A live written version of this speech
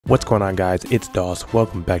What's going on, guys? It's Doss.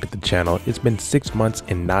 Welcome back to the channel. It's been 6 months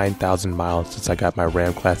and 9,000 miles since I got my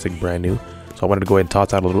Ram Classic brand new, so I wanted to go ahead and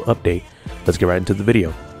toss out a little update. Let's get right into the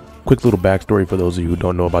video. Quick little backstory for those of you who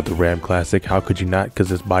don't know about the Ram Classic. How could you not? Because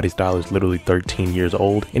this body style is literally 13 years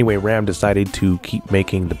old. Anyway, Ram decided to keep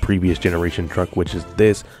making the previous generation truck, which is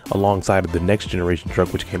this, alongside of the next generation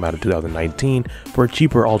truck, which came out in 2019, for a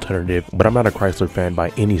cheaper alternative. But I'm not a Chrysler fan by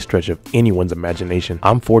any stretch of anyone's imagination.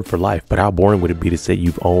 I'm Ford for life, but how boring would it be to say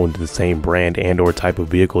you've owned the same brand and or type of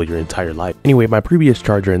vehicle your entire life? Anyway, my previous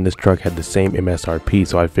Charger in this truck had the same MSRP,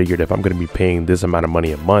 so I figured if I'm going to be paying this amount of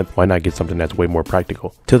money a month, why not get something that's way more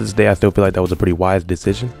practical? Till this day, I still feel like that was a pretty wise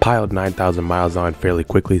decision. Piled 9,000 miles on fairly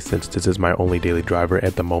quickly since this is my only daily driver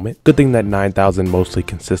at the moment. Good thing that 9,000 mostly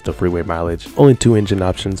consists of freeway mileage. Only two engine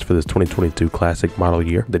options for this 2022 Classic model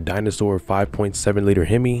year: the Dyna-Soar 5.7 liter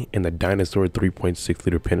Hemi and the Dyna-Soar 3.6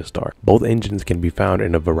 liter Pentastar. Both engines can be found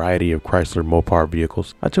in a variety of Chrysler Mopar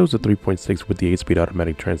vehicles. I chose the 3.6 with the 8-speed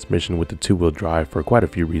automatic transmission with the 2-wheel drive for quite a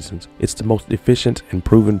few reasons. It's the most efficient and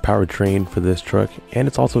proven powertrain for this truck, and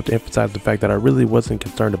it's also to emphasize the fact that I really wasn't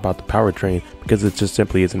concerned about the powertrain because it just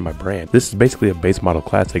simply isn't my brand. This is basically a base model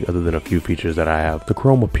Classic other than a few features that I have. The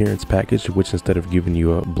chrome appearance package, which instead of giving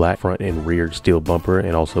you a black front and rear steel bumper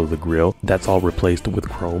and also the grille, that's all replaced with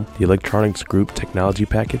chrome. The electronics group technology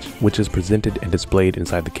package, which is presented and displayed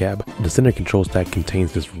inside the cab. The center control stack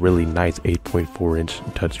contains this really nice 8.4 inch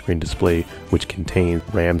touchscreen display, which contains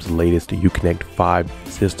Ram's latest Uconnect 5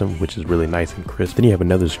 system, which is really nice and crisp. Then you have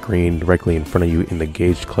another screen directly in front of you in the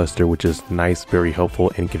gauge cluster, which is nice, very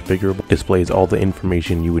helpful and configurable. Displays all the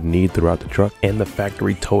information you would need throughout the truck. And the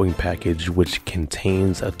factory towing package, which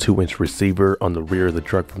contains a 2-inch receiver on the rear of the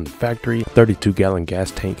truck from the factory, 32-gallon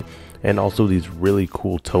gas tank, and also these really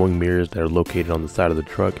cool towing mirrors that are located on the side of the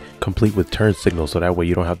truck, complete with turn signals, so that way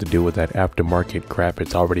you don't have to deal with that aftermarket crap.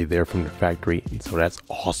 It's already there from the factory, and so that's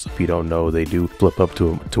awesome. If you don't know, they do flip up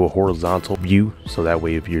to a horizontal view, so that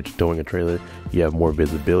way if you're towing a trailer, you have more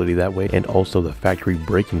visibility that way. And also the factory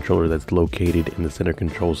brake controller that's located in the center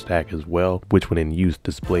control stack as well, which when in use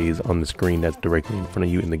displays on the screen that's directly in front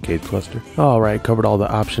of you in the gauge cluster. Alright, covered all the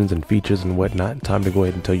options and features and whatnot. Time to go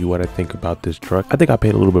ahead and tell you what I think about this truck. I think I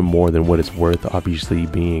paid a little bit more than what it's worth, obviously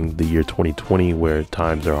being the year 2020 where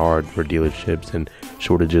times are hard for dealerships and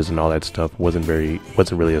shortages and all that stuff. Wasn't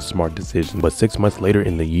really a smart decision. But 6 months later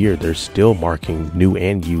in the year, they're still marking new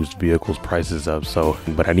and used vehicles prices up.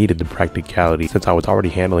 But I needed the practicality. Since I was already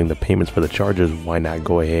handling the payments for the Chargers, why not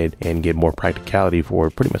go ahead and get more practicality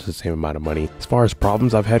for pretty much the same amount of money? As far as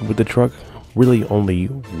problems I've had with the truck, really only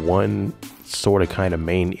one sort of kind of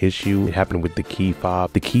main issue. It happened with the key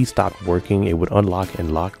fob. The key stopped working. It would unlock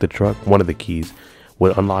and lock the truck. One of the keys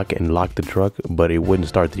would unlock and lock the truck, but it wouldn't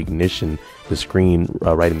start the ignition. The screen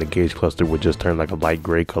right in the gauge cluster would just turn like a light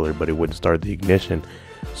gray color, but it wouldn't start the ignition.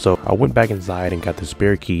 So I went back inside and got the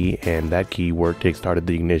spare key, and that key worked. It started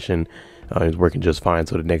the ignition. It was working just fine.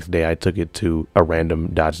 So the next day I took it to a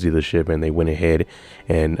random Dodge dealership, and they went ahead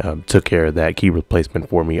and took care of that key replacement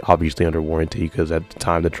for me, obviously under warranty, because at the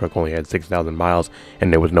time the truck only had 6,000 miles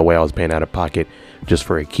and there was no way I was paying out of pocket just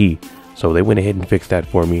for a key. So they went ahead and fixed that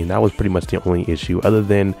for me, and that was pretty much the only issue, other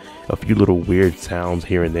than a few little weird sounds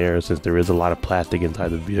here and there. Since there is a lot of plastic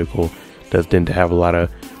inside the vehicle, does tend to have a lot of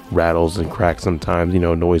rattles and cracks sometimes,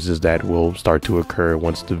 noises that will start to occur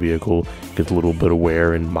once the vehicle gets a little bit of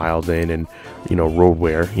wear and miles in, and road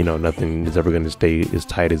wear. Nothing is ever going to stay as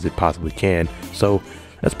tight as it possibly can. So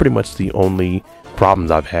that's pretty much the only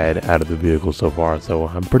problems I've had out of the vehicle so far, so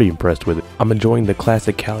I'm pretty impressed with it. I'm enjoying the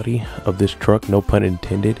classicality of this truck, no pun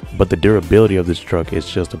intended, but the durability of this truck is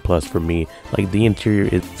just a plus for me. Like, the interior,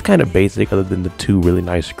 it's kind of basic other than the two really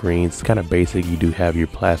nice screens. It's kind of basic. You do have your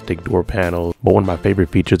plastic door panels, but one of my favorite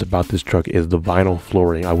features about this truck is the vinyl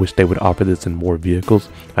flooring. I wish they would offer this in more vehicles.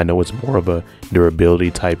 I know it's more of a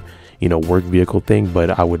durability type work vehicle thing, but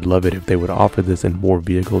I would love it if they would offer this in more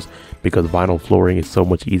vehicles, because vinyl flooring is so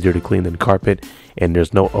much easier to clean than carpet, and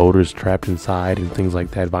there's no odors trapped inside and things like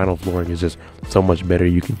that. Vinyl flooring is just so much better.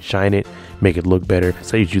 You can shine it, make it look better,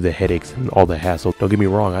 saves you the headaches and all the hassle. Don't get me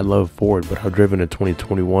wrong, I love Ford, but I've driven a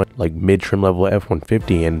 2021 like mid-trim level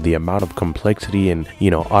F-150, and the amount of complexity and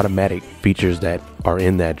automatic features that are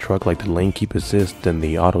in that truck, like the lane keep assist and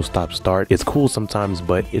the auto stop start, it's cool sometimes,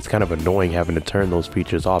 but it's kind of annoying having to turn those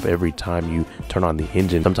features off every time you turn on the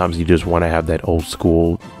engine. Sometimes you just want to have that old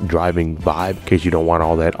school driving vibe, in case you don't want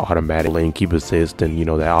all that automatic lane keep assist and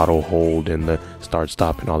the auto hold and the start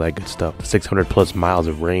stop and all that good stuff. 600 plus miles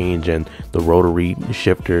of range and the rotary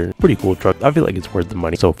shifter, pretty cool truck. I feel like it's worth the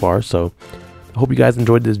money so far. So I hope you guys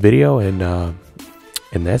enjoyed this video, and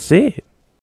that's it.